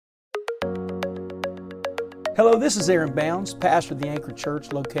Hello, this is Aaron Bounds, pastor of the Anchor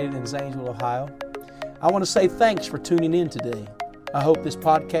Church located in Zanesville, Ohio. I want to say thanks for tuning in today. I hope this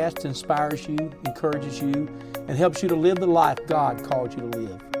podcast inspires you, encourages you, and helps you to live the life God called you to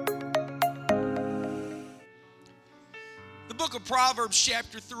live. The book of Proverbs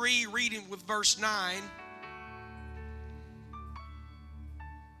chapter 3, reading with verse 9.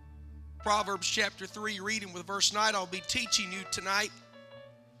 Proverbs chapter 3, reading with verse 9. I'll be teaching you tonight.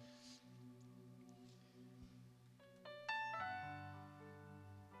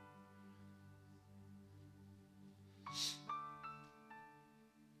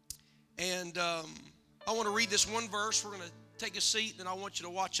 And I want to read this one verse. We're going to take a seat, and I want you to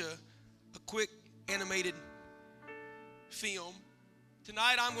watch a quick animated film.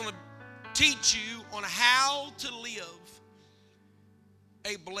 Tonight I'm going to teach you on how to live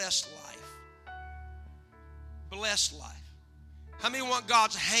a blessed life. Blessed life. How many want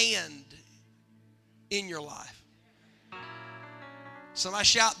God's hand in your life? Somebody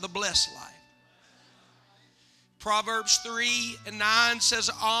shout the blessed life. Proverbs 3 and 9 says,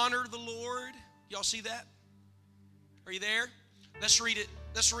 honor the Lord. Y'all see that? Are you there? Let's read it.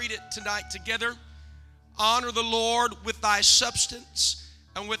 Let's read it tonight together. Honor the Lord with thy substance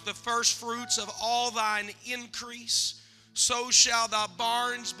and with the first fruits of all thine increase. So shall thy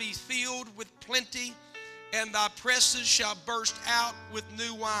barns be filled with plenty, and thy presses shall burst out with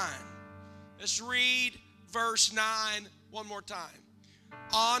new wine. Let's read verse 9 one more time.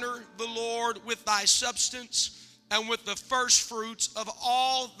 Honor the Lord with thy substance and with the first fruits of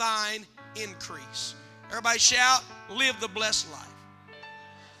all thine increase. Everybody shout, live the blessed life.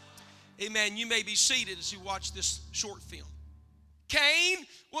 Amen. You may be seated as you watch this short film. Cain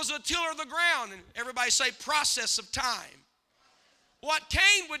was a tiller of the ground, and everybody say process of time. What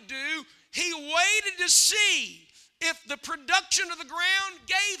Cain would do, he waited to see if the production of the ground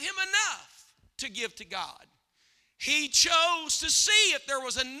gave him enough to give to God. He chose to see if there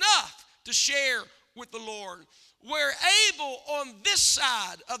was enough to share with the Lord. Where Abel on this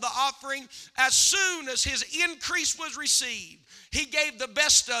side of the offering, as soon as his increase was received, he gave the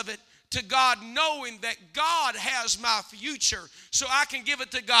best of it to God, knowing that God has my future, so I can give it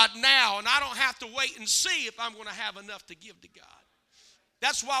to God now, and I don't have to wait and see if I'm going to have enough to give to God.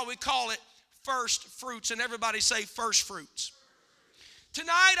 That's why we call it first fruits, and everybody say first fruits.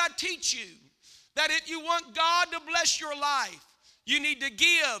 Tonight I teach you that if you want God to bless your life, you need to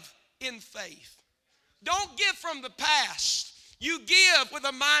give in faith. Don't give from the past. You give with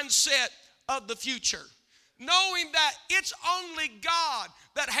a mindset of the future, knowing that it's only God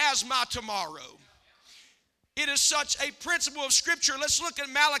that has my tomorrow. It is such a principle of Scripture. Let's look at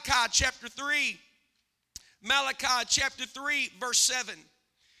Malachi chapter 3. Malachi chapter 3, verse 7.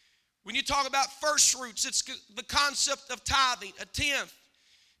 When you talk about first fruits, it's the concept of tithing, a tenth.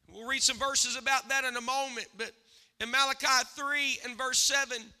 We'll read some verses about that in a moment, but in Malachi 3 and verse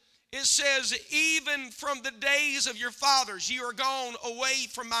 7, it says, even from the days of your fathers, you are gone away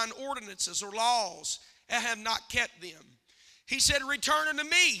from mine ordinances or laws and have not kept them. He said, return unto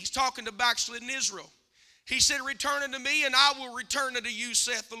me. He's talking to backslidden Israel. He said, return unto me, and I will return unto you,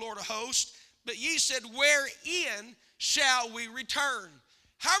 saith the Lord of hosts. But ye said, wherein shall we return?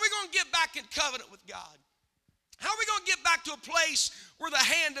 How are we going to get back in covenant with God? How are we going to get back to a place where the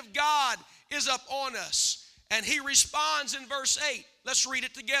hand of God is up on us? And he responds in verse 8. Let's read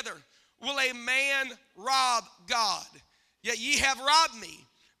it together. Will a man rob God? Yet ye have robbed me.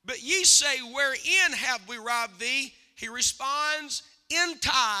 But ye say, wherein have we robbed thee? He responds, in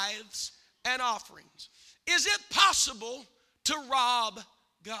tithes and offerings. Is it possible to rob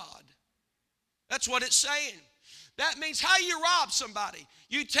God? That's what it's saying. That means how you rob somebody.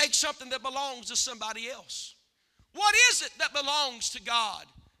 You take something that belongs to somebody else. What is it that belongs to God?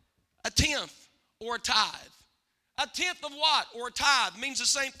 A tenth or a tithe. A tenth of what? Or a tithe means the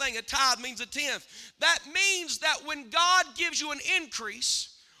same thing. A tithe means a tenth. That means that when God gives you an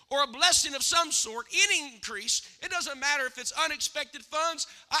increase or a blessing of some sort, any increase, it doesn't matter if it's unexpected funds.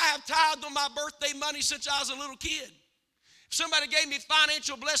 I have tithed on my birthday money since I was a little kid. If somebody gave me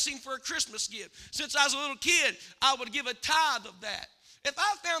financial blessing for a Christmas gift, since I was a little kid, I would give a tithe of that. If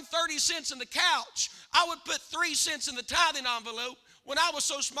I found 30 cents in the couch, I would put 3 cents in the tithing envelope. When I was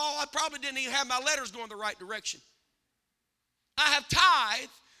so small, I probably didn't even have my letters going the right direction. I have tithed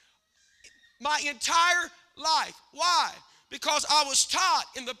my entire life. Why? Because I was taught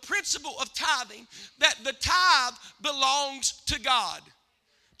in the principle of tithing that the tithe belongs to God.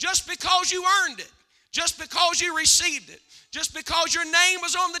 Just because you earned it, just because you received it, just because your name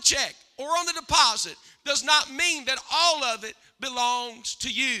was on the check or on the deposit does not mean that all of it belongs to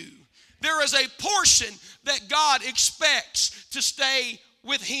you. There is a portion that God expects to stay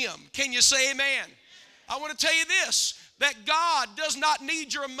with him. Can you say amen? I want to tell you this, that God does not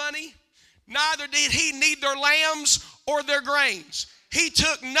need your money, neither did he need their lambs or their grains. He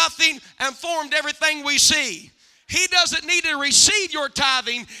took nothing and formed everything we see. He doesn't need to receive your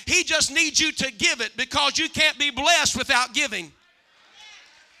tithing. He just needs you to give it, because you can't be blessed without giving.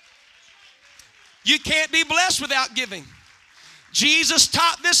 You can't be blessed without giving. Jesus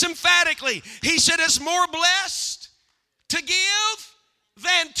taught this emphatically. He said it's more blessed to give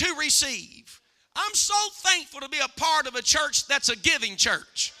than to receive. I'm so thankful to be a part of a church that's a giving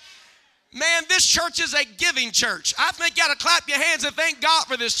church. Man, this church is a giving church. I think you got to clap your hands and thank God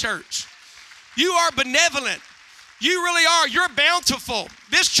for this church. You are benevolent. You really are. You're bountiful.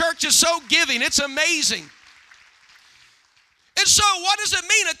 This church is so giving. It's amazing. And so what does it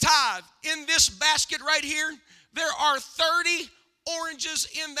mean, a tithe? In this basket right here, there are 30 oranges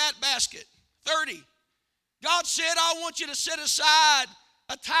in that basket. 30. God said, I want you to set aside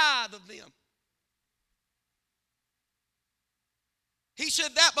a tithe of them. He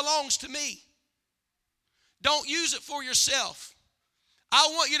said, that belongs to me. Don't use it for yourself. I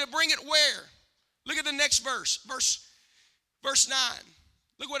want you to bring it where? Look at the next verse. Verse 9.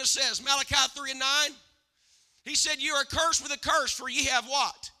 Look what it says. Malachi 3 and 9. He said, you are cursed with a curse, for ye have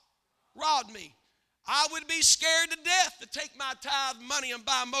what? Robbed me. I would be scared to death to take my tithe money and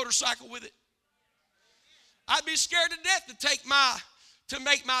buy a motorcycle with it. I'd be scared to death to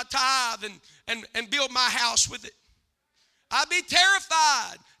make my tithe and build my house with it. I'd be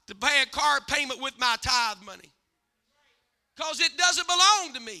terrified to pay a car payment with my tithe money, because it doesn't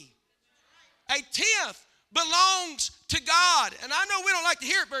belong to me. A tenth belongs to God. And I know we don't like to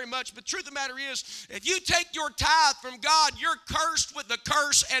hear it very much, but the truth of the matter is, if you take your tithe from God, you're cursed with the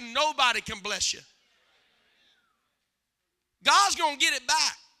curse, and nobody can bless you. God's going to get it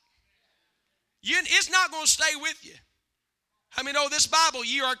back. It's not going to stay with you. I mean, this Bible,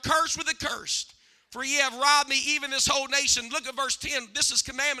 you are cursed with a curse, for ye have robbed me, even this whole nation. Look at verse 10. This is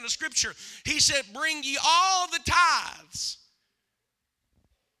commandment of Scripture. He said, bring ye all the tithes.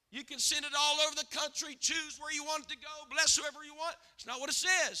 You can send it all over the country, choose where you want it to go, bless whoever you want. It's not what it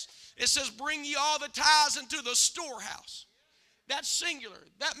says. It says, bring ye all the tithes into the storehouse. That's singular.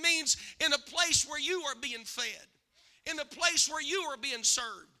 That means in a place where you are being fed, in a place where you are being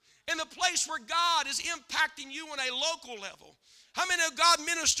served, in a place where God is impacting you on a local level. How many of God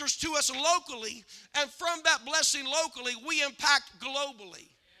ministers to us locally, and from that blessing locally, we impact globally?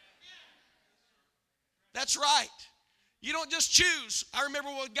 That's right. You don't just choose. I remember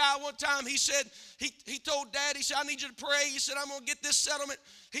one guy one time, he said, he told Dad, he said, I need you to pray. He said, I'm going to get this settlement.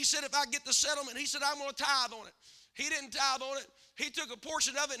 He said, if I get the settlement, he said, I'm going to tithe on it. He didn't tithe on it. He took a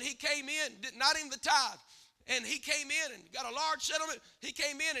portion of it, and he came in, not even the tithe. And he came in and got a large settlement. He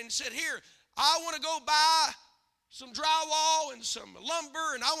came in and said, here, I want to go buy some drywall and some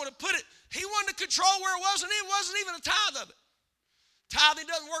lumber, and I want to put it. He wanted to control where it was, and it wasn't even a tithe of it. Tithing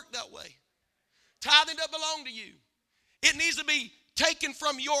doesn't work that way. Tithing doesn't belong to you. It needs to be taken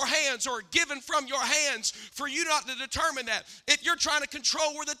from your hands or given from your hands for you not to determine that. If you're trying to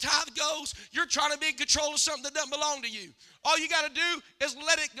control where the tithe goes, you're trying to be in control of something that doesn't belong to you. All you got to do is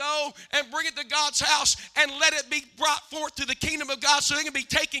let it go and bring it to God's house and let it be brought forth to the kingdom of God so it can be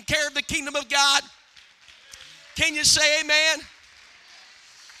taking care of the kingdom of God. Can you say amen?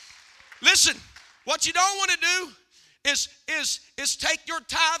 Listen, what you don't want to do is take your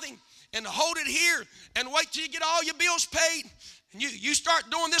tithing and hold it here and wait till you get all your bills paid. And you start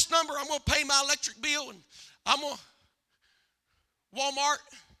doing this number, I'm going to pay my electric bill, and I'm going to Walmart.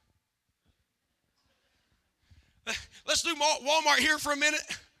 Let's do Walmart here for a minute.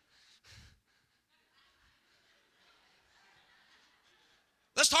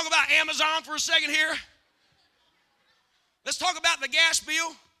 Let's talk about Amazon for a second here. Let's talk about the gas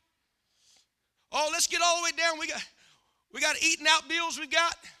bill. Oh, let's get all the way down. We got eating out bills we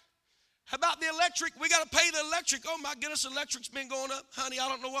got. How about the electric? We got to pay the electric. Oh, my goodness, electric's been going up. Honey, I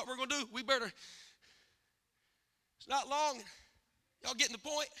don't know what we're going to do. We better. It's not long. Y'all getting the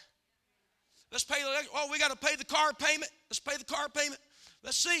point? Let's pay the electric. Oh, we got to pay the car payment. Let's pay the car payment.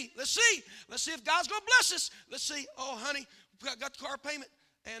 Let's see. Let's see if God's going to bless us. Let's see. Oh, honey, we got the car payment.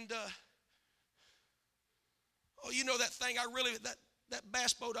 And, you know that thing that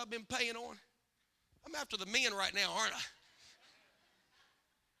bass boat I've been paying on? I'm after the men right now, aren't I?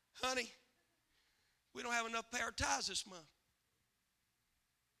 Honey, we don't have enough to pay our tithes this month.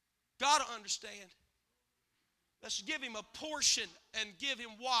 God will understand. Let's give him a portion and give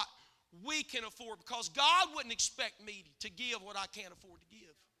him what we can afford, because God wouldn't expect me to give what I can't afford to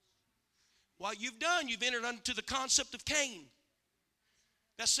give. What you've done, you've entered into the concept of Cain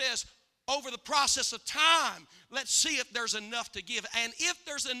that says, over the process of time, let's see if there's enough to give. And if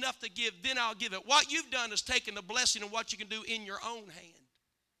there's enough to give, then I'll give it. What you've done is taken the blessing of what you can do in your own hand.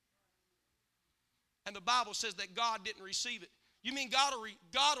 And the Bible says that God didn't receive it. You mean God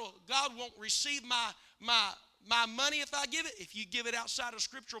won't receive my money if I give it? If you give it outside of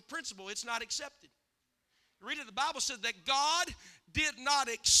scriptural principle, it's not accepted. Read it, the Bible says that God did not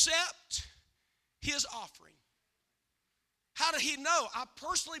accept his offering. How did he know? I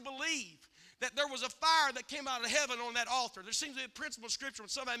personally believe that there was a fire that came out of heaven on that altar. There seems to be a principle of scripture when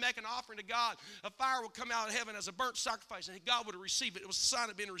somebody make an offering to God, a fire will come out of heaven as a burnt sacrifice, and God would receive it. It was a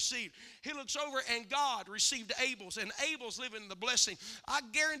sign of being received. He looks over, and God received Abel's, and Abel's living in the blessing. I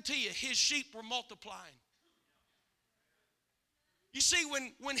guarantee you, his sheep were multiplying. You see,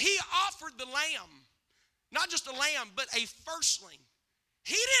 when he offered the lamb, not just a lamb, but a firstling,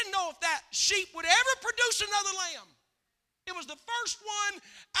 he didn't know if that sheep would ever produce another lamb. It was the first one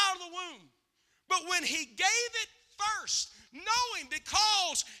out of the womb. But when he gave it first, knowing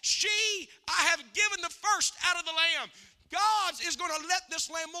because I have given the first out of the lamb, God is going to let this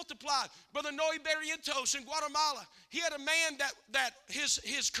lamb multiply. Brother Noe Barrientos in Guatemala, he had a man that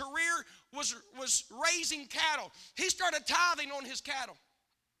his career was raising cattle. He started tithing on his cattle.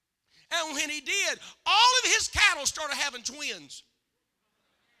 And when he did, all of his cattle started having twins.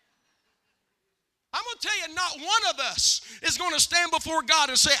 I'm going to tell you, not one of us is going to stand before God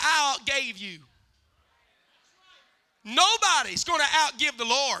and say, I outgave you. Nobody's going to outgive the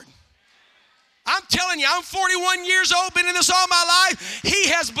Lord. I'm telling you, I'm 41 years old, been in this all my life. He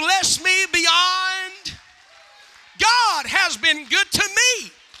has blessed me beyond. God has been good to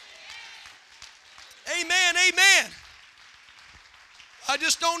me. Amen, amen. I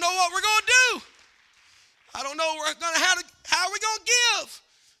just don't know what we're going to do. I don't know how we're going to give.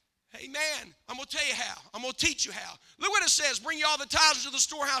 Amen. I'm going to tell you how. I'm going to teach you how. Look what it says. Bring you all the tithes to the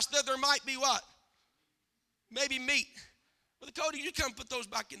storehouse that there might be what? Maybe meat. Brother Cody, you come put those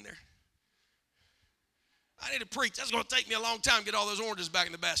back in there. I need to preach. That's going to take me a long time to get all those oranges back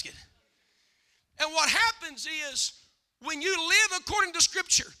in the basket. And what happens is when you live according to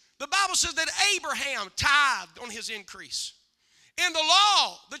Scripture, the Bible says that Abraham tithed on his increase. In the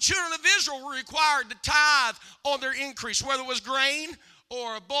law, the children of Israel were required to tithe on their increase, whether it was grain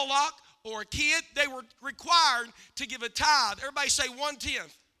or a bullock or a kid, they were required to give a tithe. Everybody say 1/10.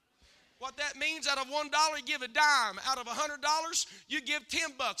 What that means, out of $1, you give a dime. Out of $100, you give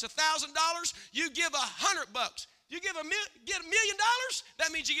 $10. $1,000, you give $100. You get $1 million,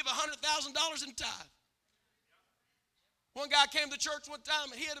 that means you give $100,000 in tithe. One guy came to church one time,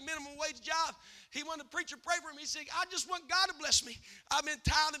 and he had a minimum wage job. He wanted the preacher to pray for him. He said, I just want God to bless me. I've been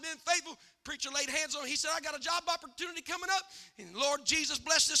tithing, been faithful. Preacher laid hands on him. He said, I got a job opportunity coming up, and Lord Jesus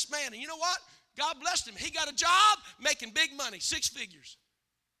bless this man. And you know what? God blessed him. He got a job making big money, 6 figures.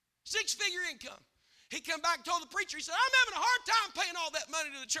 6-figure income. He come back and told the preacher, he said, I'm having a hard time paying all that money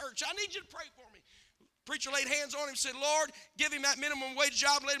to the church. I need you to pray for me. Preacher laid hands on him and said, Lord, give him that minimum wage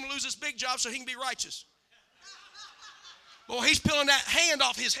job, let him lose this big job so he can be righteous. Boy, he's peeling that hand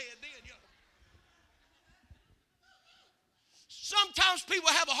off his head then. Sometimes people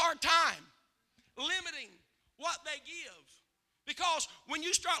have a hard time limiting what they give, because when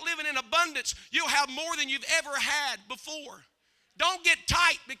you start living in abundance, you'll have more than you've ever had before. Don't get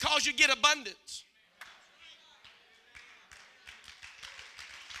tight because you get abundance.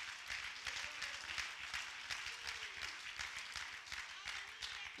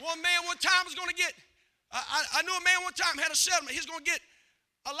 One man one time was going to get, I knew a man one time had a settlement. He's going to get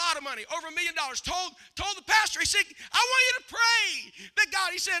a lot of money, over $1 million. Told the pastor, he said, I want you to pray that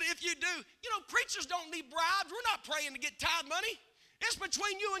God, he said, if you do, preachers don't need bribes. We're not praying to get tithe money. It's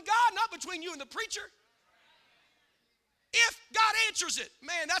between you and God, not between you and the preacher. If God answers it,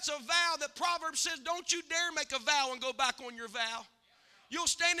 man, that's a vow that Proverbs says, don't you dare make a vow and go back on your vow.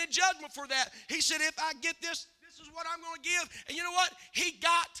 You'll stand in judgment for that. He said, if I get this, this is what I'm going to give. And you know what? He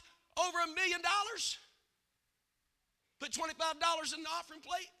got over $1 million. Put $25 in the offering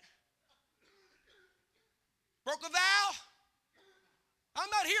plate. Broke a vow. I'm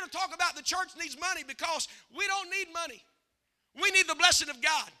not here to talk about the church needs money, because we don't need money. We need the blessing of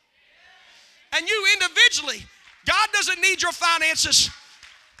God. And you individually, God doesn't need your finances,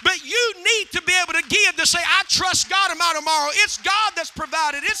 but you need to be able to give, to say, I trust God in my tomorrow. It's God that's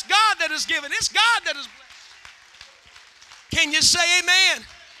provided. It's God that has given. It's God that has blessed. Can you say amen?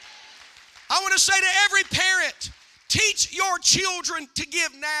 I want to say to every parent, teach your children to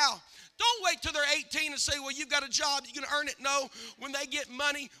give now. Don't wait till they're 18 and say, well, you've got a job, you can earn it. No, when they get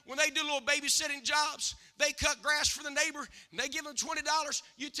money, when they do little babysitting jobs, they cut grass for the neighbor, and they give them $20.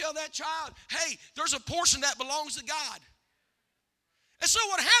 You tell that child, hey, there's a portion that belongs to God. And so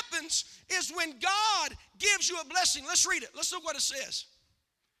what happens is when God gives you a blessing, let's read it. Let's look what it says.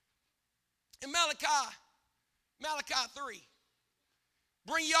 In Malachi 3.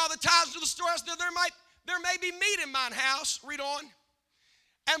 Bring ye all the tithes to the storehouse, that there may be meat in mine house. Read on.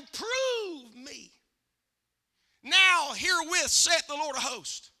 And prove me. Now herewith saith the Lord of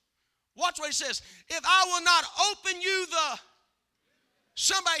hosts. Watch what he says. If I will not open you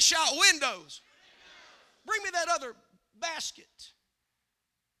somebody shout, windows. Bring me that other basket.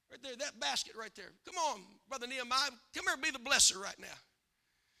 Right there, that basket right there. Come on, Brother Nehemiah. Come here and be the blesser right now.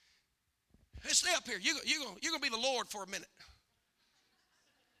 Hey, stay up here. You're going to be the Lord for a minute.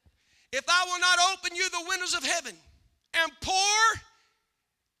 If I will not open you the windows of heaven and pour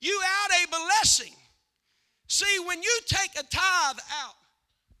you out a blessing. See, when you take a tithe out,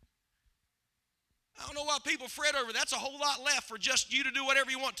 I don't know why people fret over it. That's a whole lot left for just you to do whatever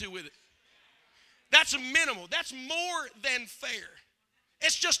you want to with it. That's a minimal. That's more than fair.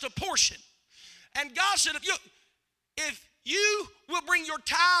 It's just a portion. And God said, if you will bring your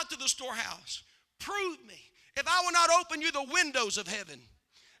tithe to the storehouse, prove me. If I will not open you the windows of heaven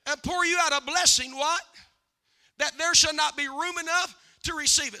and pour you out a blessing, what? That there shall not be room enough to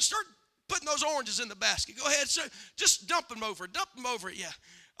receive it. Start putting those oranges in the basket. Go ahead, sir. Just dump them over it, yeah.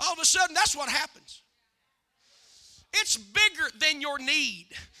 All of a sudden, that's what happens. It's bigger than your need.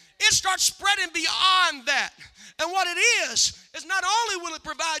 It starts spreading beyond that. And what it is not only will it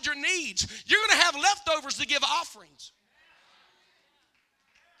provide your needs, you're going to have leftovers to give offerings.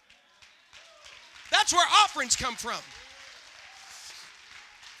 That's where offerings come from.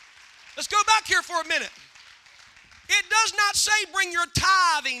 Let's go back here for a minute. It does not say bring your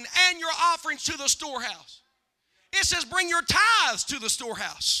tithing and your offerings to the storehouse. It says bring your tithes to the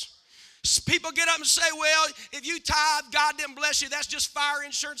storehouse. People get up and say, well, if you tithe, God didn't bless you. That's just fire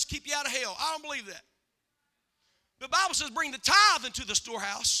insurance to keep you out of hell. I don't believe that. The Bible says bring the tithe into the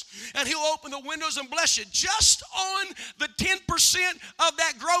storehouse and he'll open the windows and bless you. Just on the 10% of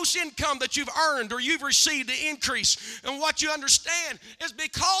that gross income that you've earned or you've received the increase. And what you understand is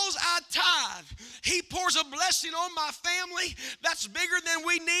because I tithe, he pours a blessing on my family that's bigger than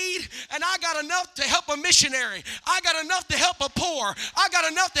we need. And I got enough to help a missionary. I got enough to help a poor. I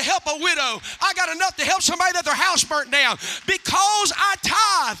got enough to help a widow. I got enough to help somebody that their house burnt down. Because I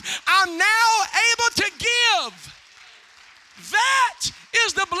tithe, I'm now able to give. That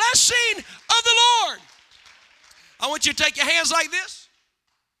is the blessing of the Lord. I want you to take your hands like this.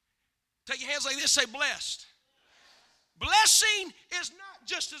 Take your hands like this. Say blessed. Blessing is not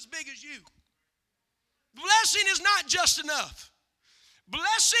just as big as you. Blessing is not just enough.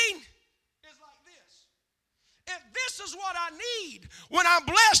 Blessing is like this. If this is what I need, when I'm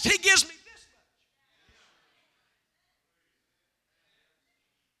blessed, he gives me this much.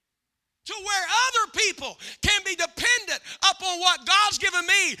 To where other people can be dependent upon what God's given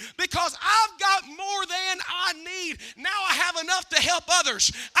me because I've got more than I need. Now I have enough to help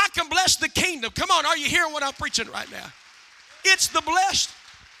others. I can bless the kingdom. Come on, are you hearing what I'm preaching right now? It's the blessed.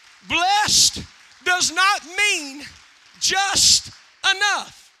 Blessed does not mean just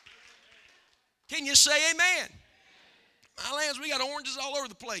enough. Can you say amen? My lands, we got oranges all over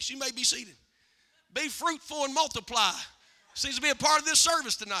the place. You may be seated. Be fruitful and multiply. Seems to be a part of this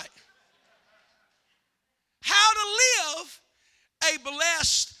service tonight. How to live a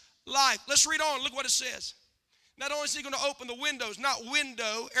blessed life. Let's read on. Look what it says. Not only is he going to open the windows, not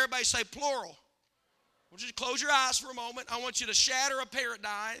window, everybody say plural. I want you to close your eyes for a moment. I want you to shatter a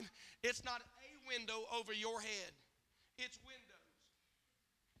paradigm. It's not a window over your head. It's windows.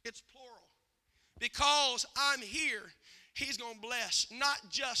 It's plural. Because I'm here, he's going to bless, not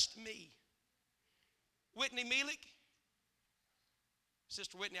just me. Whitney Meelick.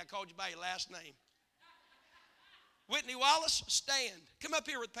 Sister Whitney, I called you by your last name. Whitney Wallace, stand. Come up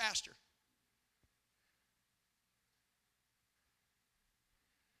here with Pastor.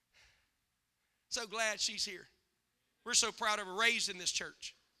 So glad she's here. We're so proud of her, raised in this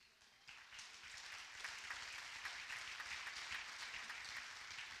church.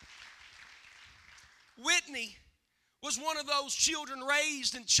 Whitney was one of those children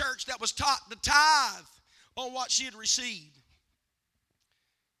raised in church that was taught the tithe on what she had received.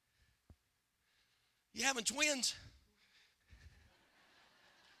 You having twins?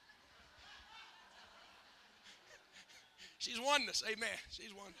 She's oneness. Amen.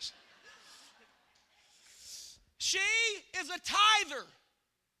 She's oneness. She is a tither.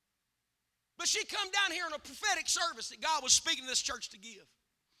 But she come down here in a prophetic service that God was speaking to this church to give.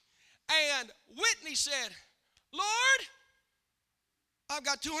 And Whitney said, Lord, I've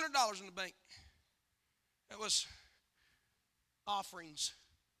got $200 in the bank. That was offerings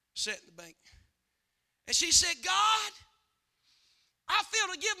set in the bank. And she said, God, I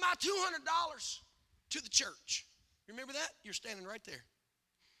feel to give my $200 to the church. You remember that? You're standing right there.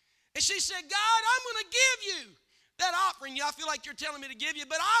 And she said, God, I'm going to give you that offering. I feel like you're telling me to give you,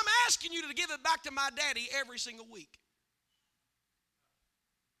 but I'm asking you to give it back to my daddy every single week.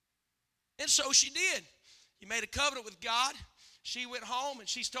 And so she did. He made a covenant with God. She went home and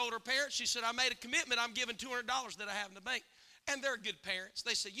she's told her parents, she said, I made a commitment. I'm giving $200 that I have in the bank. And they're good parents.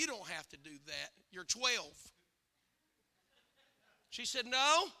 They said, you don't have to do that. You're 12. She said,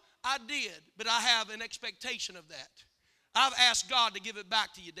 no, I did, but I have an expectation of that. I've asked God to give it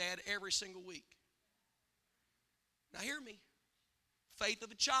back to you, Dad, every single week. Now hear me. Faith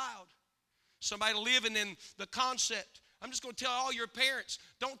of a child. Somebody living in the concept. I'm just going to tell all your parents,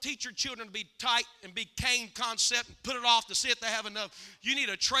 don't teach your children to be tight and be cane concept and put it off to see if they have enough. You need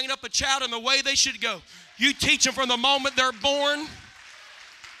to train up a child in the way they should go. You teach them from the moment they're born.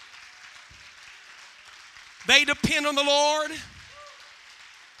 They depend on the Lord.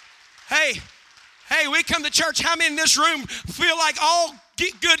 Hey, we come to church. How many in this room feel like all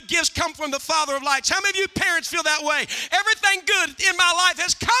good gifts come from the Father of lights? How many of you parents feel that way? Everything good in my life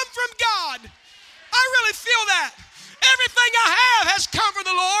has come from God. I really feel that. Everything I have has come from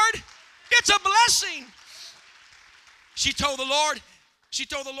the Lord. It's a blessing. She told the Lord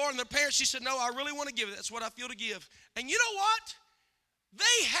and their parents, she said, no, I really want to give it. That's what I feel to give. And you know what?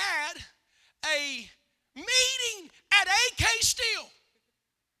 They had a meeting at AK Steel.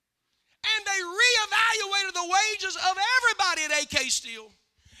 And they reevaluated the wages of everybody at AK Steel.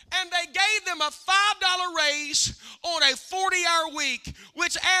 And they gave them a $5 raise on a 40-hour week,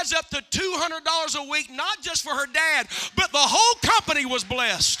 which adds up to $200 a week, not just for her dad, but the whole company was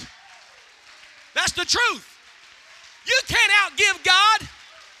blessed. That's the truth. You can't outgive God.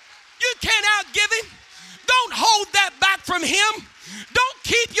 You can't outgive Him. Don't hold that back from Him. Don't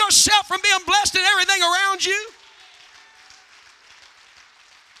keep yourself from being blessed in everything around you.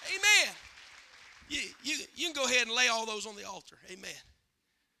 Amen. You can go ahead and lay all those on the altar. Amen.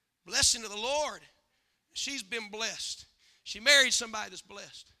 Blessing to the Lord. She's been blessed. She married somebody that's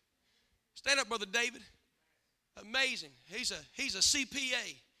blessed. Stand up, Brother David. Amazing. He's a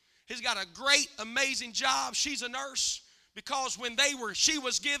CPA. He's got a great, amazing job. She's a nurse. Because when she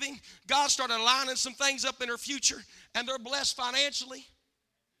was giving, God started lining some things up in her future, and they're blessed financially.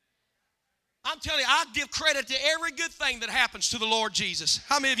 I'm telling you, I give credit to every good thing that happens to the Lord Jesus.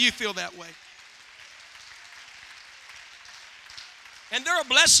 How many of you feel that way? And they're a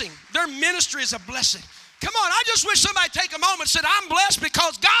blessing. Their ministry is a blessing. Come on, I just wish somebody take a moment and said, I'm blessed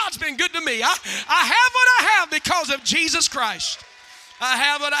because God's been good to me. I have what I have because of Jesus Christ. I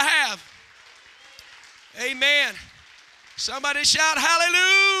have what I have. Amen. Somebody shout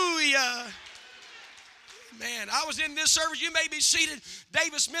hallelujah. Man, I was in this service. You may be seated.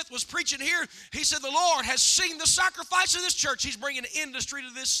 David Smith was preaching here. He said, the Lord has seen the sacrifice of this church. He's bringing industry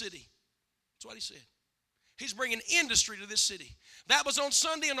to this city. That's what he said. He's bringing industry to this city. That was on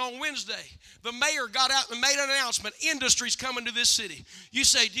Sunday, and on Wednesday, the mayor got out and made an announcement. Industry's coming to this city. You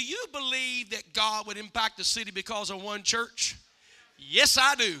say, do you believe that God would impact the city because of one church? Yes,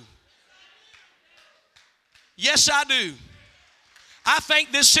 I do. Yes, I do. I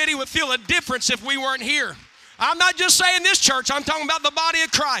think this city would feel a difference if we weren't here. I'm not just saying this church. I'm talking about the body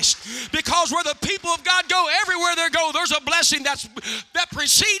of Christ. Because where the people of God go, everywhere they go, there's a blessing that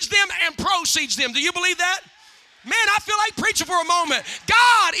precedes them and proceeds them. Do you believe that? Man, I feel like preaching for a moment.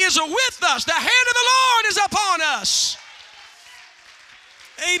 God is with us. The hand of the Lord is upon us.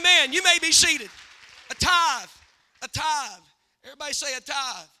 Amen. You may be seated. A tithe. A tithe. Everybody say a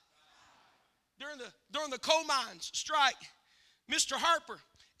tithe. During the coal mines strike, Mr. Harper,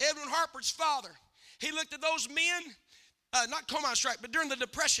 Edwin Harper's father, he looked at those men, not coal mine strike, but during the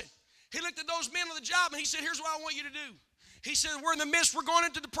Depression. He looked at those men on the job and he said, here's what I want you to do. He said, we're in the midst, we're going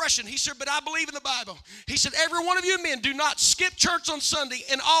into depression. He said, but I believe in the Bible. He said, every one of you men do not skip church on Sunday,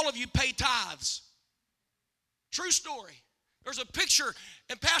 and all of you pay tithes. True story. There's a picture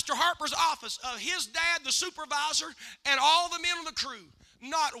in Pastor Harper's office of his dad, the supervisor, and all the men on the crew.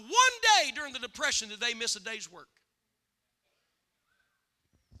 Not one day during the Depression did they miss a day's work.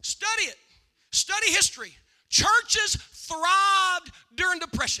 Study it. Study history. Churches thrived during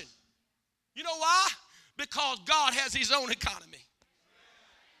Depression. You know why? Because God has His own economy.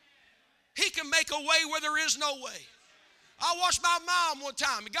 He can make a way where there is no way. I watched my mom one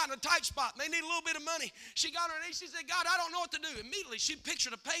time. Got in a tight spot. And they need a little bit of money. She got on her knees. She said, God, I don't know what to do. Immediately, she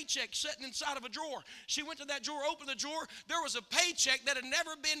pictured a paycheck sitting inside of a drawer. She went to that drawer, opened the drawer. There was a paycheck that had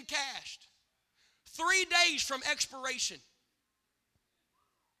never been cashed. 3 days from expiration.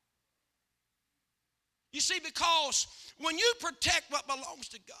 You see, because when you protect what belongs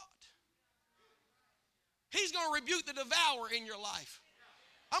to God, He's going to rebuke the devourer in your life.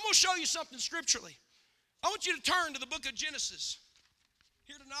 I'm going to show you something scripturally. I want you to turn to the book of Genesis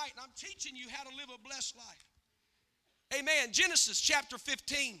here tonight, and I'm teaching you how to live a blessed life. Amen. Genesis chapter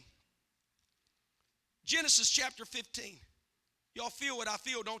 15. Genesis chapter 15. Y'all feel what I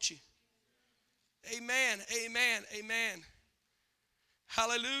feel, don't you? Amen, amen, amen.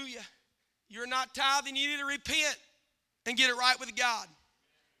 Hallelujah. You're not tithing, you need to repent and get it right with God.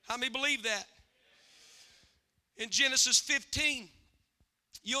 How many believe that? In Genesis 15,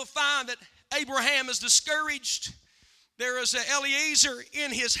 you'll find that Abraham is discouraged. There is an Eliezer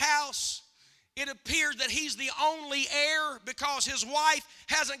in his house. It appears that he's the only heir because his wife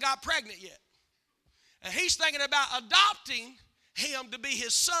hasn't got pregnant yet. And he's thinking about adopting him to be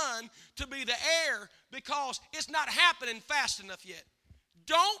his son, to be the heir, because it's not happening fast enough yet.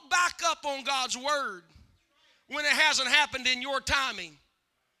 Don't back up on God's word when it hasn't happened in your timing.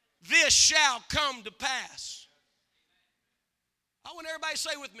 This shall come to pass. I want everybody to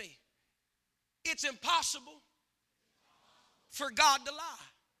say with me, it's impossible for God to lie.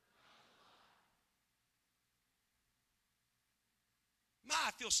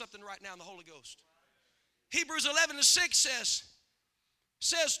 I feel something right now in the Holy Ghost. Hebrews 11:6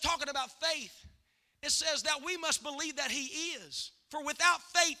 says, talking about faith, it says that we must believe that he is. For without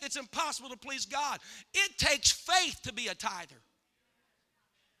faith, it's impossible to please God. It takes faith to be a tither.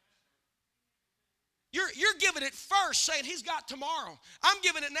 You're giving it first, saying he's got tomorrow. I'm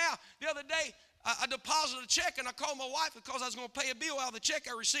giving it now. The other day, I deposited a check, and I called my wife because I was going to pay a bill out of the check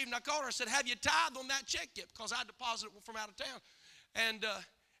I received. And I called her. I said, have you tithed on that check yet? Because I deposited it from out of town. And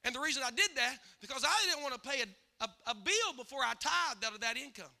the reason I did that, because I didn't want to pay a bill before I tithed out of that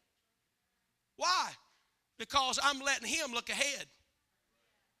income. Why? Because I'm letting him look ahead.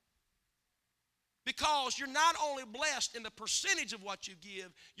 Because you're not only blessed in the percentage of what you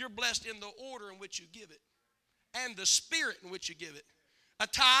give, you're blessed in the order in which you give it and the spirit in which you give it. A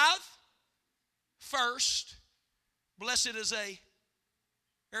tithe, first, blessed is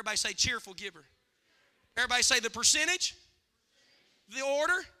everybody say cheerful giver. Everybody say the percentage, the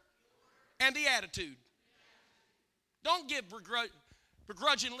order, and the attitude. Don't give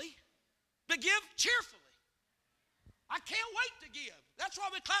begrudgingly, but give cheerfully. I can't wait to give. That's why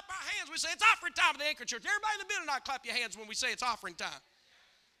we clap our hands. We say it's offering time at the Anchor Church. Everybody in the building, clap your hands when we say it's offering time.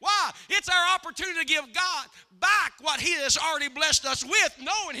 Why? It's our opportunity to give God back what he has already blessed us with,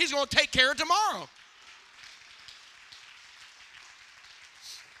 knowing he's going to take care of tomorrow.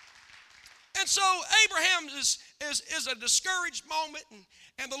 And so Abraham is a discouraged moment,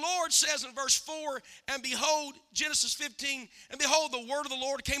 and the Lord says in verse 4, and behold, Genesis 15, and behold, the word of the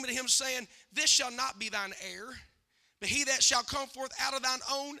Lord came unto him, saying, this shall not be thine heir, but he that shall come forth out of thine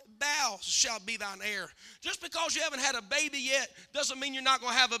own bowels shall be thine heir. Just because you haven't had a baby yet doesn't mean you're not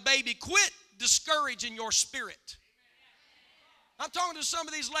going to have a baby. Quit discouraging your spirit. I'm talking to some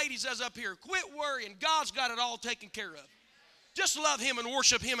of these ladies that's up here. Quit worrying. God's got it all taken care of. Just love him and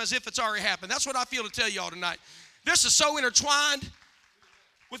worship him as if it's already happened. That's what I feel to tell y'all tonight. This is so intertwined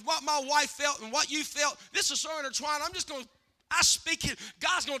with what my wife felt and what you felt. This is so intertwined. I speak it.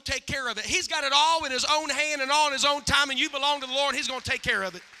 God's going to take care of it. He's got it all in his own hand and all in his own time, and you belong to the Lord. He's going to take care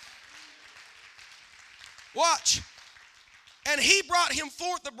of it. Watch. And he brought him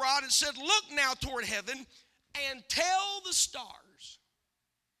forth abroad and said, look now toward heaven and tell the stars,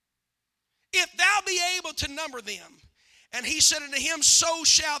 if thou be able to number them. And he said unto him, so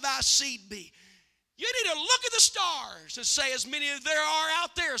shall thy seed be. You need to look at the stars and say, as many as there are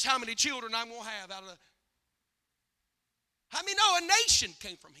out there is how many children I'm going to have out of the. How many know a nation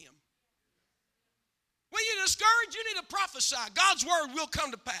came from him? When you're discouraged, you need to prophesy. God's word will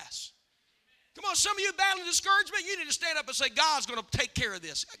come to pass. Come on, some of you battling discouragement, you need to stand up and say, God's going to take care of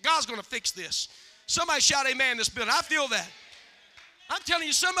this. God's going to fix this. Somebody shout amen in this building. I feel that. I'm telling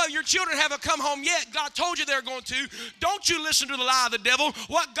you, some of your children haven't come home yet. God told you they're going to. Don't you listen to the lie of the devil.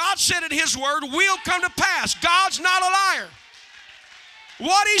 What God said in his word will come to pass. God's not a liar.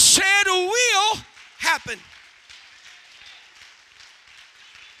 What he said will happen.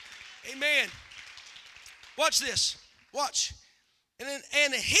 Amen. Watch this. Watch.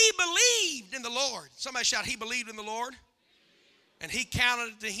 And he believed in the Lord. Somebody shout, he believed in the Lord. And he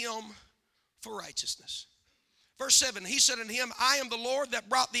counted it to him for righteousness. Verse 7, he said unto him, I am the Lord that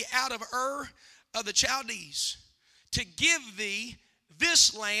brought thee out of Ur of the Chaldees to give thee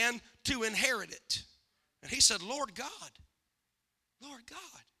this land to inherit it. And he said, Lord God,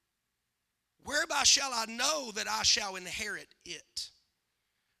 whereby shall I know that I shall inherit it?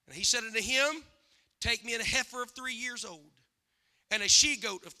 And he said unto him, take me a heifer of 3 years old, and a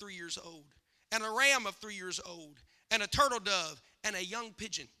she-goat of 3 years old, and a ram of 3 years old, and a turtle dove, and a young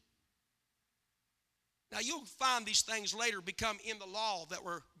pigeon. Now, you'll find these things later become in the law that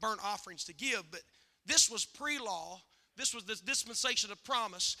were burnt offerings to give, but this was pre-law. This was the dispensation of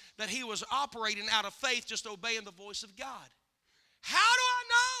promise that he was operating out of faith, just obeying the voice of God. How do I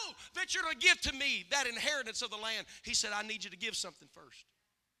know that you're going to give to me that inheritance of the land? He said, I need you to give something first.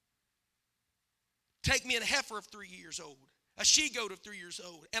 Take me a heifer of 3 years old, a she-goat of 3 years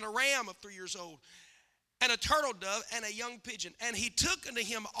old, and a ram of 3 years old, and a turtle dove, and a young pigeon. And he took unto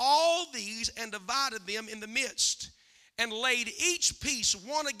him all these and divided them in the midst, and laid each piece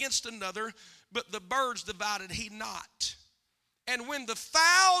one against another, but the birds divided he not. And when the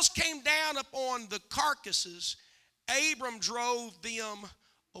fowls came down upon the carcasses, Abram drove them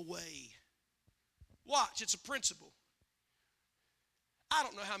away. Watch, it's a principle. I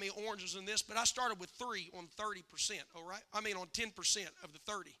don't know how many oranges in this, but I started with 3 on 30%, all right? I mean on 10% of the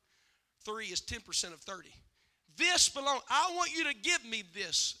 30. 3 is 10% of 30. This belongs, I want you to give me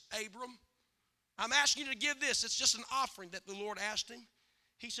this, Abram. I'm asking you to give this. It's just an offering that the Lord asked him.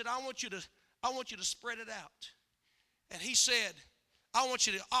 He said, I want you to spread it out. And he said, I want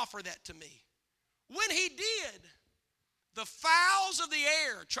you to offer that to me. When he did, the fowls of the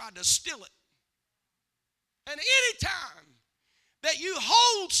air tried to steal it. And any time that you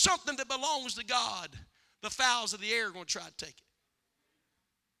hold something that belongs to God, the fowls of the air are going to try to take it.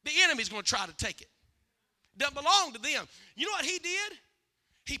 The enemy's going to try to take it. It doesn't belong to them. You know what he did?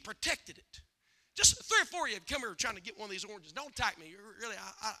 He protected it. Just 3 or 4 of you come here trying to get one of these oranges. Don't attack me. Really,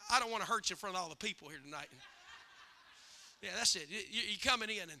 I don't want to hurt you in front of all the people here tonight. Yeah, that's it. You're coming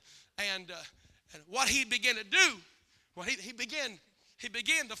in, and what he began to do, well, he began.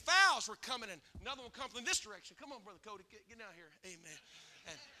 The fowls were coming, and another one come from this direction. Come on, Brother Cody, get down here. Amen.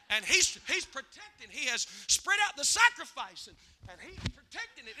 And he's protecting. He has spread out the sacrifice, and he's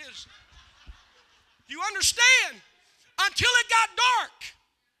protecting it. You understand? Until it got dark,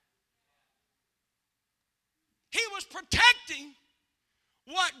 he was protecting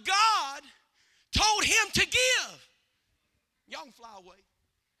what God told him to give. Y'all can fly away.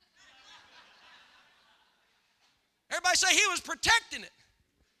 Everybody say he was protecting it.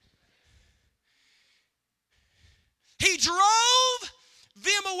 He drove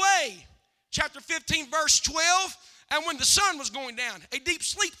them away. Chapter 15, verse 12. And when the sun was going down, a deep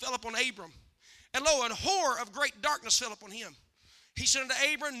sleep fell upon Abram. And lo, a horror of great darkness fell upon him. He said unto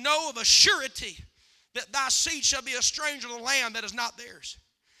Abram, know of a surety that thy seed shall be a stranger in the land that is not theirs,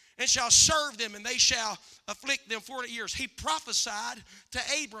 and shall serve them, and they shall afflict them 40 years. He prophesied to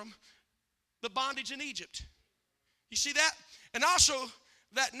Abram the bondage in Egypt. You see that? And also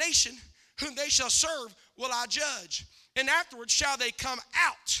that nation whom they shall serve will I judge. And afterwards shall they come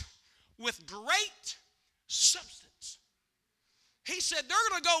out with great substance. He said they're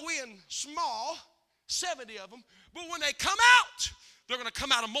going to go in small, 70 of them, but when they come out, they're going to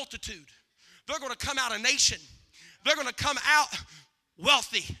come out a multitude. They're going to come out a nation. They're going to come out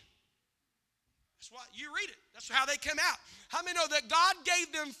wealthy. That's what you read it. That's how they came out. How many know that God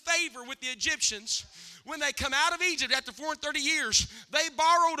gave them favor with the Egyptians? When they come out of Egypt after 430 years, they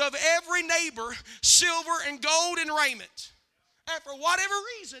borrowed of every neighbor silver and gold and raiment. And for whatever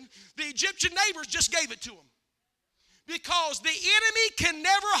reason, the Egyptian neighbors just gave it to them. Because the enemy can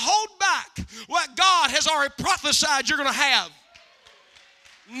never hold back what God has already prophesied you're going to have.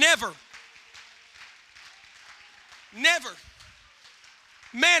 Never. Never.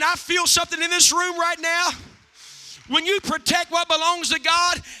 Man, I feel something in this room right now. When you protect what belongs to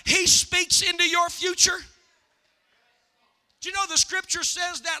God, He speaks into your future. Do you know the scripture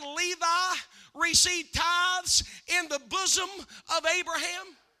says that Levi received tithes in the bosom of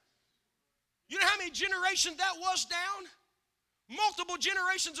Abraham? You know how many generations that was down? Multiple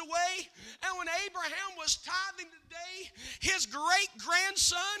generations away. And when Abraham was tithing today, his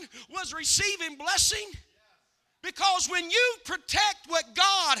great-grandson was receiving blessing. Because when you protect what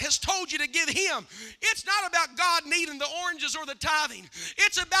God has told you to give him, it's not about God needing the oranges or the tithing.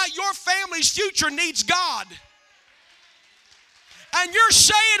 It's about your family's future needs God. And you're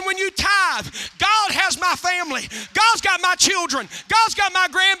saying when you tithe, God has my family. God's got my children. God's got my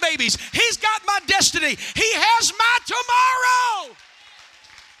grandbabies. He's got my destiny. He has my tomorrow.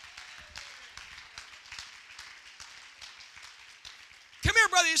 Come here,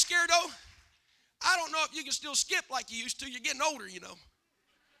 Brother Iscardo. I don't know if you can still skip like you used to. You're getting older, you know.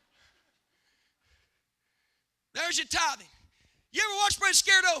 There's your tithing. You ever watch Brother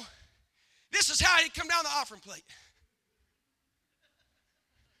Iscardo? This is how he'd come down the offering plate.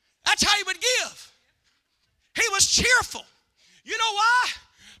 That's how he would give. He was cheerful. You know why?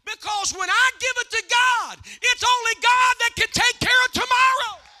 Because when I give it to God, it's only God that can take care of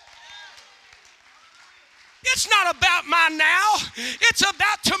tomorrow. It's not about my now. It's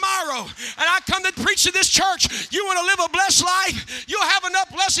about tomorrow. And I come to preach to this church. You want to live a blessed life? You'll have enough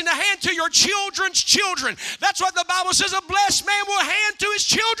blessing to hand to your children's children. That's what the Bible says. A blessed man will hand to his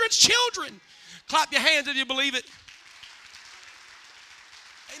children's children. Clap your hands if you believe it.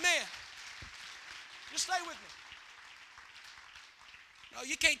 Amen. Just stay with me. No,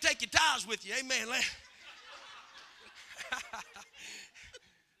 you can't take your tithes with you. Amen.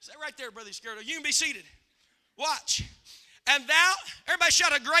 Stay right there, Brother Skirtle. You can be seated. Watch. And thou, everybody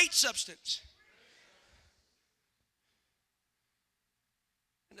shout, a great substance.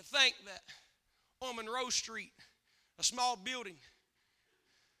 And to think that on Monroe Street, a small building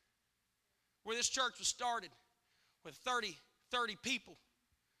where this church was started with 30 people.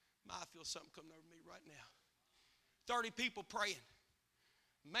 I feel something coming over me right now. 30 people praying.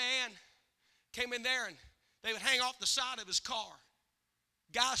 Man came in there and they would hang off the side of his car.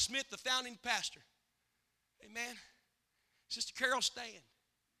 Guy Smith, the founding pastor. Amen. Sister Carol Stan.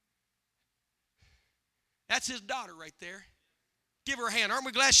 That's his daughter right there. Give her a hand. Aren't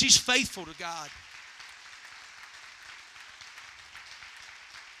we glad she's faithful to God?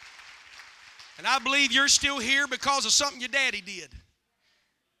 And I believe you're still here because of something your daddy did.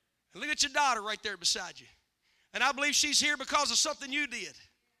 And look at your daughter right there beside you. And I believe she's here because of something you did.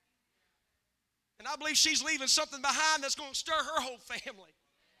 And I believe she's leaving something behind that's going to stir her whole family.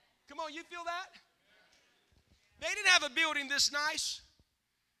 Come on, you feel that? They didn't have a building this nice.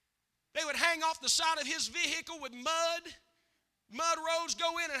 They would hang off the side of his vehicle with mud roads,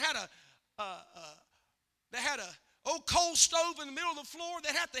 go in and they had a old coal stove in the middle of the floor.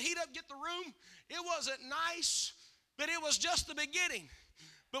 They'd have to heat up, get the room. It wasn't nice, but it was just the beginning.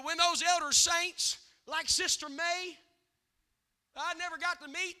 But when those elder saints, like Sister May, I never got to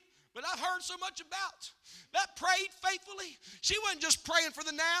meet, but I've heard so much about, that prayed faithfully. She wasn't just praying for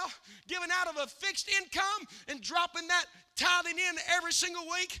the now, giving out of a fixed income and dropping that tithing in every single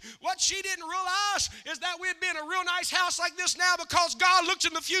week. What she didn't realize is that we'd be in a real nice house like this now because God looks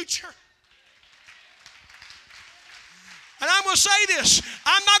in the future. And I'm going to say this.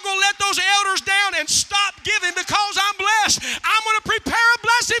 I'm not going to let those elders down and stop giving because I'm blessed. I'm going to prepare a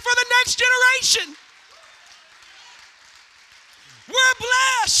blessing for the next generation. We're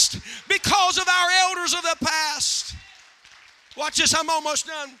blessed because of our elders of the past. Watch this. I'm almost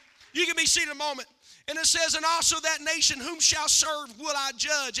done. You can be seated a moment. And it says, and also that nation whom shall serve will I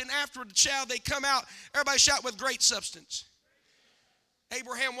judge, and afterward shall they come out. Everybody shout, with great substance.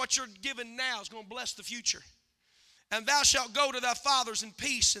 Abraham, what you're giving now is going to bless the future. And thou shalt go to thy fathers in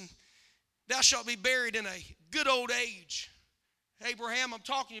peace, and thou shalt be buried in a good old age. Abraham, I'm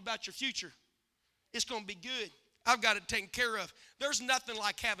talking about your future. It's going to be good. I've got it taken care of. There's nothing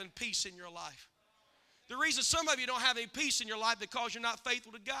like having peace in your life. The reason some of you don't have any peace in your life is because you're not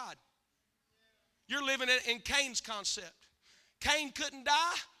faithful to God. You're living it in Cain's concept. Cain couldn't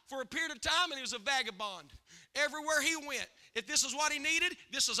die for a period of time, and he was a vagabond. Everywhere he went, if this is what he needed,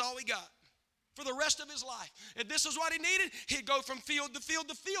 this is all he got for the rest of his life. If this is what he needed, he'd go from field to field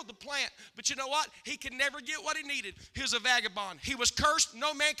to field to plant. But you know what? He could never get what he needed. He was a vagabond. He was cursed.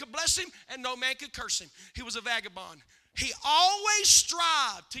 No man could bless him, and no man could curse him. He was a vagabond. He always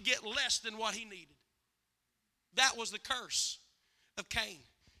strived to get less than what he needed. That was the curse of Cain.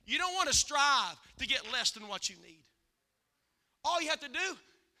 You don't want to strive to get less than what you need. All you have to do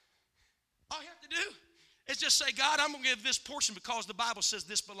is just say, God, I'm going to give this portion because the Bible says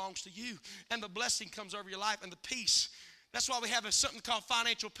this belongs to you. And the blessing comes over your life and the peace. That's why we have something called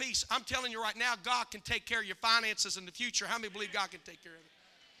financial peace. I'm telling you right now, God can take care of your finances in the future. How many believe God can take care of it?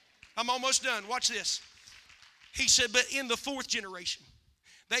 I'm almost done. Watch this. He said, but in the fourth generation,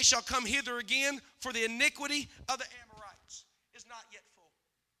 they shall come hither again, for the iniquity of the Amorites is not yet full.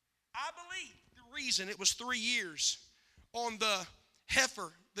 I believe the reason it was 3 years on the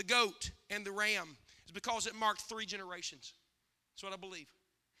heifer, the goat, and the ram is because it marked 3 generations. That's what I believe.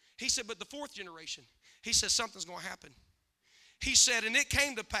 He said, but the fourth generation, he said something's going to happen. He said, and it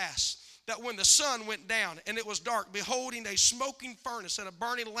came to pass that when the sun went down and it was dark, beholding a smoking furnace and a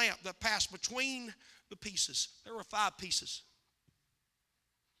burning lamp that passed between the pieces. There were 5 pieces.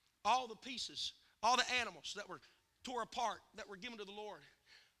 All the pieces, all the animals that were tore apart, that were given to the Lord.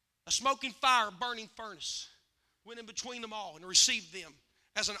 A smoking fire, burning furnace went in between them all and received them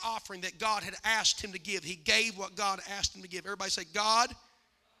as an offering that God had asked him to give. He gave what God asked him to give. Everybody say, God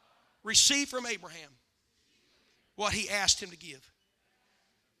received from Abraham what he asked him to give.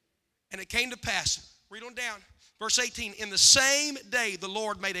 And it came to pass, read on down, verse 18, in the same day the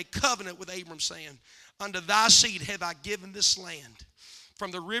Lord made a covenant with Abram, saying, unto thy seed have I given this land, from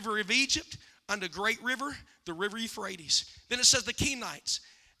the river of Egypt unto great river, the river Euphrates. Then it says the Kenites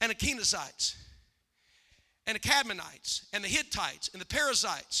and the Kenizzites and the Cadmonites and the Hittites and the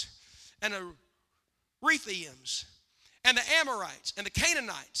Perizzites and the Rephims and the Amorites and the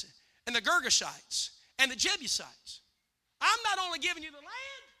Canaanites and the Girgashites and the Jebusites. I'm not only giving you the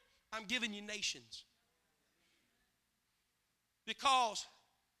land, I'm giving you nations. Because,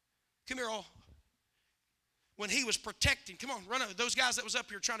 come here all, when he was protecting, come on, run over, those guys that was up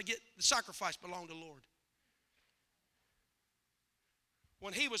here trying to get the sacrifice belonged to the Lord.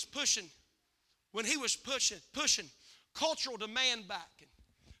 When he was pushing cultural demand back and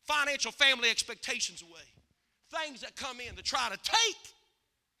financial family expectations away, things that come in to try to take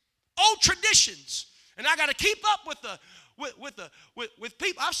old traditions, and I got to keep up with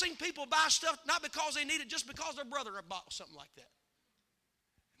people. I've seen people buy stuff not because they need it, just because their brother had bought something like that.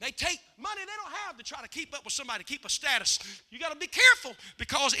 They take money they don't have to try to keep up with somebody, keep a status. You got to be careful,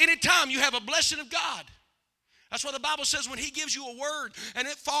 because anytime you have a blessing of God, that's why the Bible says when he gives you a word and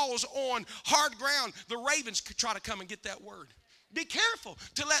it falls on hard ground, the ravens could try to come and get that word. Be careful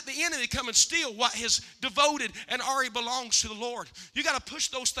to let the enemy come and steal what is devoted and already belongs to the Lord. You got to push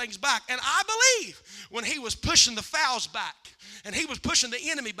those things back. And I believe when he was pushing the fowls back and he was pushing the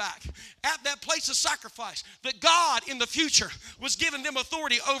enemy back at that place of sacrifice, that God in the future was giving them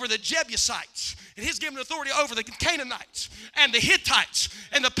authority over the Jebusites, and he's giving authority over the Canaanites and the Hittites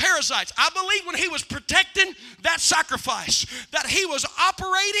and the Perizzites. I believe when he was protecting that sacrifice, that he was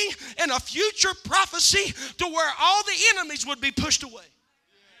operating in a future prophecy to where all the enemies would be pushed away.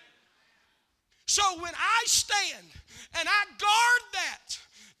 So when I stand and I guard that,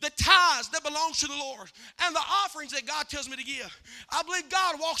 the tithes that belongs to the Lord and the offerings that God tells me to give, I believe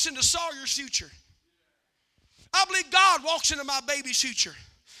God walks into Sawyer's future. I believe God walks into my baby's future.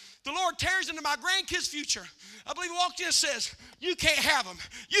 The Lord tears into my grandkids' future. I believe he walked in and says, you can't have them.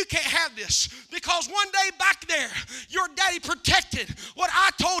 You can't have this. Because one day back there, your daddy protected what I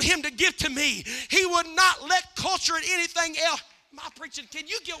told him to give to me. He would not let culture and anything else. My preaching, can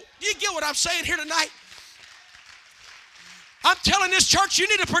you get what I'm saying here tonight? I'm telling this church, you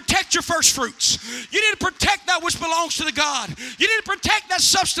need to protect your first fruits. You need to protect that which belongs to the God. You need to protect that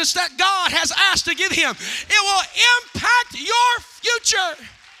substance that God has asked to give him. It will impact your future.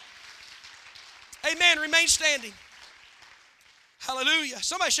 Amen. Remain standing. Hallelujah.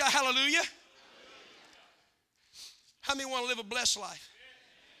 Somebody shout hallelujah. How many want to live a blessed life?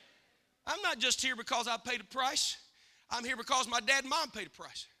 I'm not just here because I paid a price. I'm here because my dad and mom paid a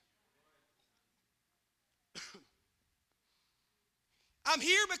price. I'm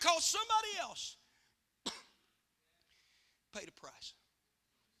here because somebody else paid a price.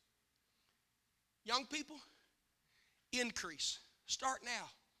 Young people, increase. Start now.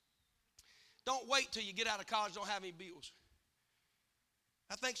 Don't wait till you get out of college, don't have any bills.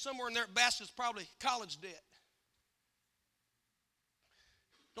 I think somewhere in their basket is probably college debt.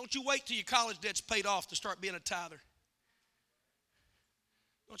 Don't you wait till your college debt's paid off to start being a tither.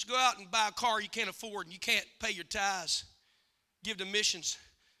 Don't you go out and buy a car you can't afford and you can't pay your tithes. Give to missions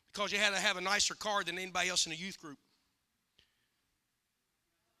because you had to have a nicer car than anybody else in the youth group.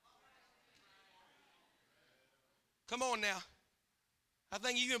 Come on now. I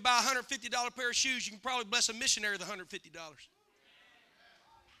think you can buy a $150 pair of shoes, you can probably bless a missionary with $150.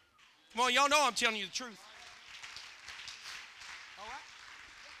 Come on, y'all know I'm telling you the truth. All right?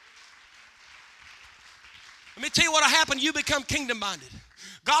 Let me tell you what will happen. You become kingdom-minded.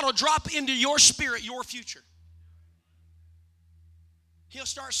 God will drop into your spirit your future. He'll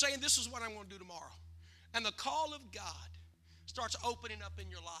start saying, this is what I'm going to do tomorrow. And the call of God starts opening up in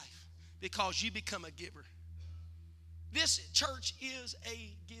your life because you become a giver. This church is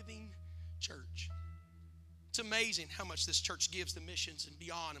a giving church. It's amazing how much this church gives to missions and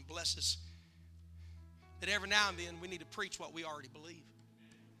beyond and blesses. That every now and then we need to preach what we already believe.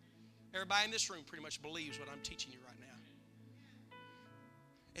 Everybody in this room pretty much believes what I'm teaching you right now.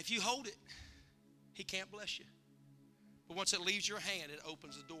 If you hold it, he can't bless you. But once it leaves your hand, it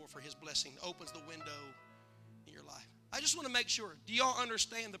opens the door for his blessing, opens the window in your life. I just want to make sure, do y'all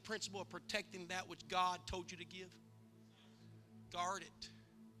understand the principle of protecting that which God told you to give? Guard it.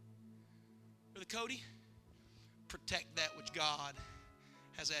 Brother Cody, protect that which God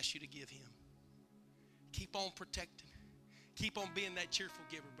has asked you to give him. Keep on protecting. Keep on being that cheerful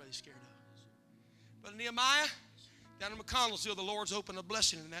giver, Brother Scared of. Brother Nehemiah, down in McConnellsville, the Lord's opened a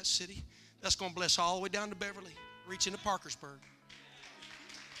blessing in that city. That's going to bless all the way down to Beverly, reaching to Parkersburg.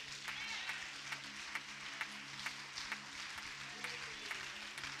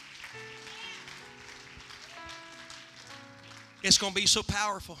 It's going to be so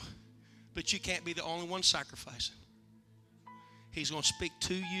powerful, but you can't be the only one sacrificing. He's going to speak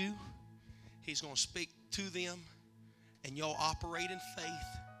to you. He's going to speak to them, and you'll operate in faith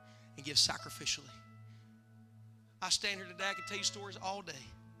and give sacrificially. I stand here today, I can tell you stories all day.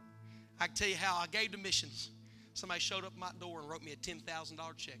 I can tell you how I gave to missions. Somebody showed up at my door and wrote me a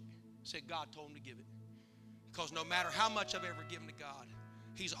 $10,000 check. Said God told him to give it. Because no matter how much I've ever given to God,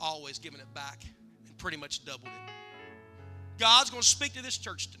 He's always given it back and pretty much doubled it. God's going to speak to this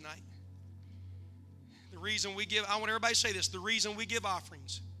church tonight. The reason we give, I want everybody to say this, the reason we give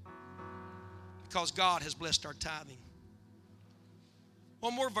offerings, because God has blessed our tithing.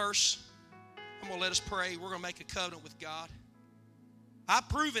 One more verse. I'm going to let us pray. We're going to make a covenant with God. I've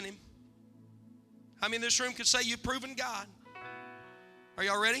proven Him. How many in this room could say you've proven God? Are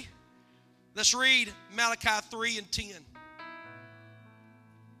y'all ready? Let's read Malachi 3 and 10.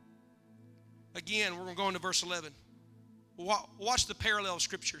 Again, we're going to go into verse 11. Watch the parallel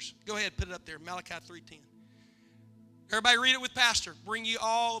scriptures. Go ahead, put it up there, Malachi 3:10. Everybody read it with Pastor. Bring ye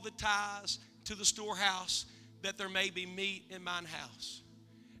all the tithes to the storehouse, that there may be meat in mine house.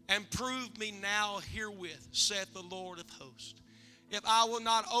 And prove me now herewith, saith the Lord of hosts, if I will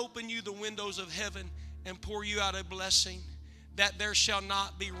not open you the windows of heaven and pour you out a blessing, that there shall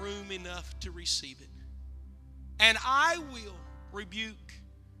not be room enough to receive it. And I will rebuke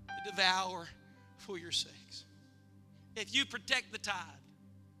the devourer for your sakes. If you protect the tithe,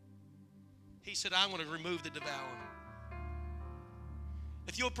 He said, I'm going to remove the devourer.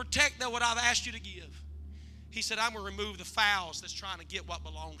 If you'll protect that what I've asked you to give, He said, I'm going to remove the fowls that's trying to get what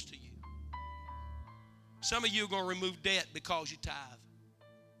belongs to you. Some of you are going to remove debt because you tithe.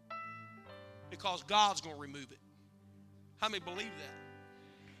 Because God's going to remove it. How many believe that?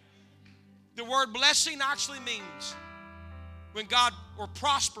 The word blessing actually means when God, or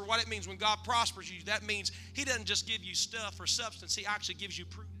prosper, what it means when God prospers you, that means He doesn't just give you stuff or substance, He actually gives you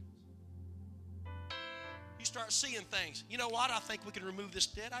prudence. You start seeing things. You know what? I think we can remove this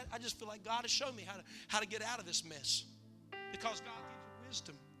debt. I just feel like God has shown me how to get out of this mess. Because God gives you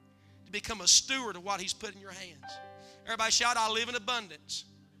wisdom to become a steward of what He's put in your hands. Everybody shout, I live in abundance.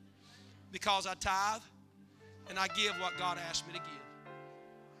 Because I tithe and I give what God asked me to give.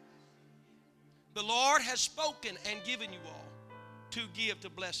 The Lord has spoken and given you all to give to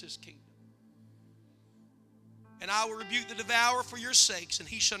bless His kingdom. And I will rebuke the devourer for your sakes, and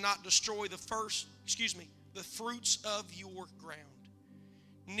he shall not destroy the fruits of your ground.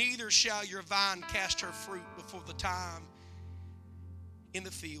 Neither shall your vine cast her fruit before the time in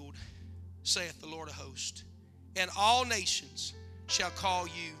the field, saith the Lord of hosts. And all nations shall call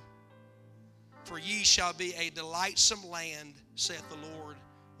you, for ye shall be a delightsome land, saith the Lord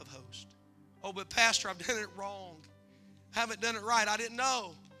of hosts. Oh, but Pastor, I've done it wrong. I haven't done it right. I didn't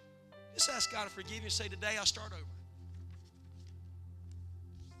know. Just ask God to forgive you and say, today I start over.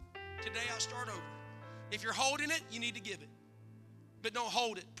 Today I start over. If you're holding it, you need to give it. But don't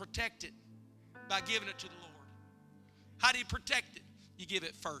hold it. Protect it by giving it to the Lord. How do you protect it? You give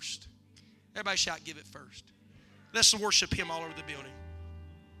it first. Everybody shout, give it first. Let's worship Him all over the building.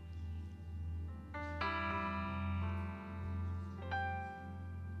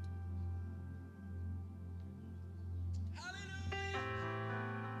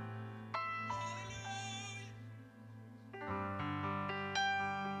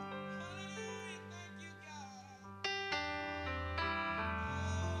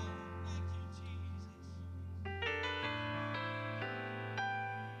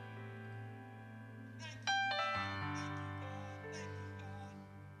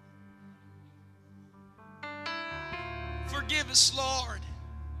 Forgive us, Lord,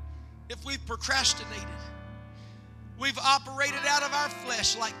 if we've procrastinated. We've operated out of our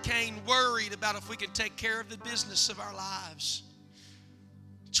flesh like Cain, worried about if we can take care of the business of our lives,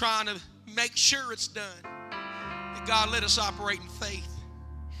 trying to make sure it's done. And God, let us operate in faith,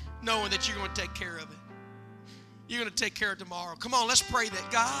 knowing that you're going to take care of it. You're going to take care of tomorrow. Come on, let's pray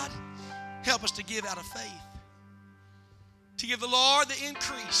that. God, help us to give out of faith, to give the Lord the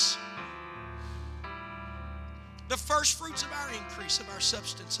increase, the first fruits of our increase of our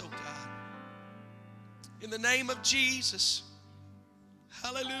substance, oh God. In the name of Jesus.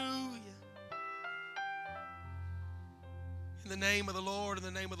 Hallelujah. In the name of the Lord, in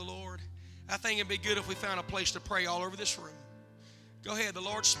the name of the Lord. I think it'd be good if we found a place to pray all over this room. Go ahead. The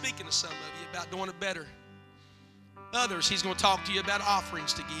Lord's speaking to some of you about doing it better. Others, He's going to talk to you about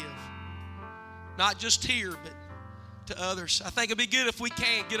offerings to give. Not just here, but to others. I think it'd be good if we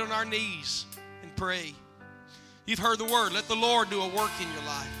can get on our knees and pray. You've heard the word. Let the Lord do a work in your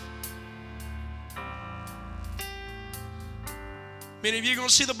life. Many of you are going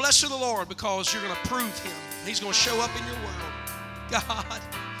to see the blessing of the Lord because you're going to prove Him. He's going to show up in your world. God,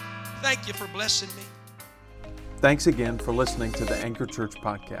 thank you for blessing me. Thanks again for listening to the Anchor Church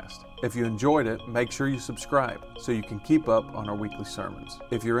podcast. If you enjoyed it, make sure you subscribe so you can keep up on our weekly sermons.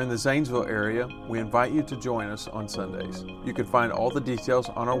 If you're in the Zanesville area, we invite you to join us on Sundays. You can find all the details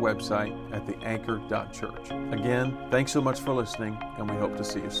on our website at theanchor.church. Again, thanks so much for listening, and we hope to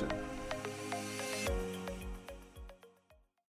see you soon.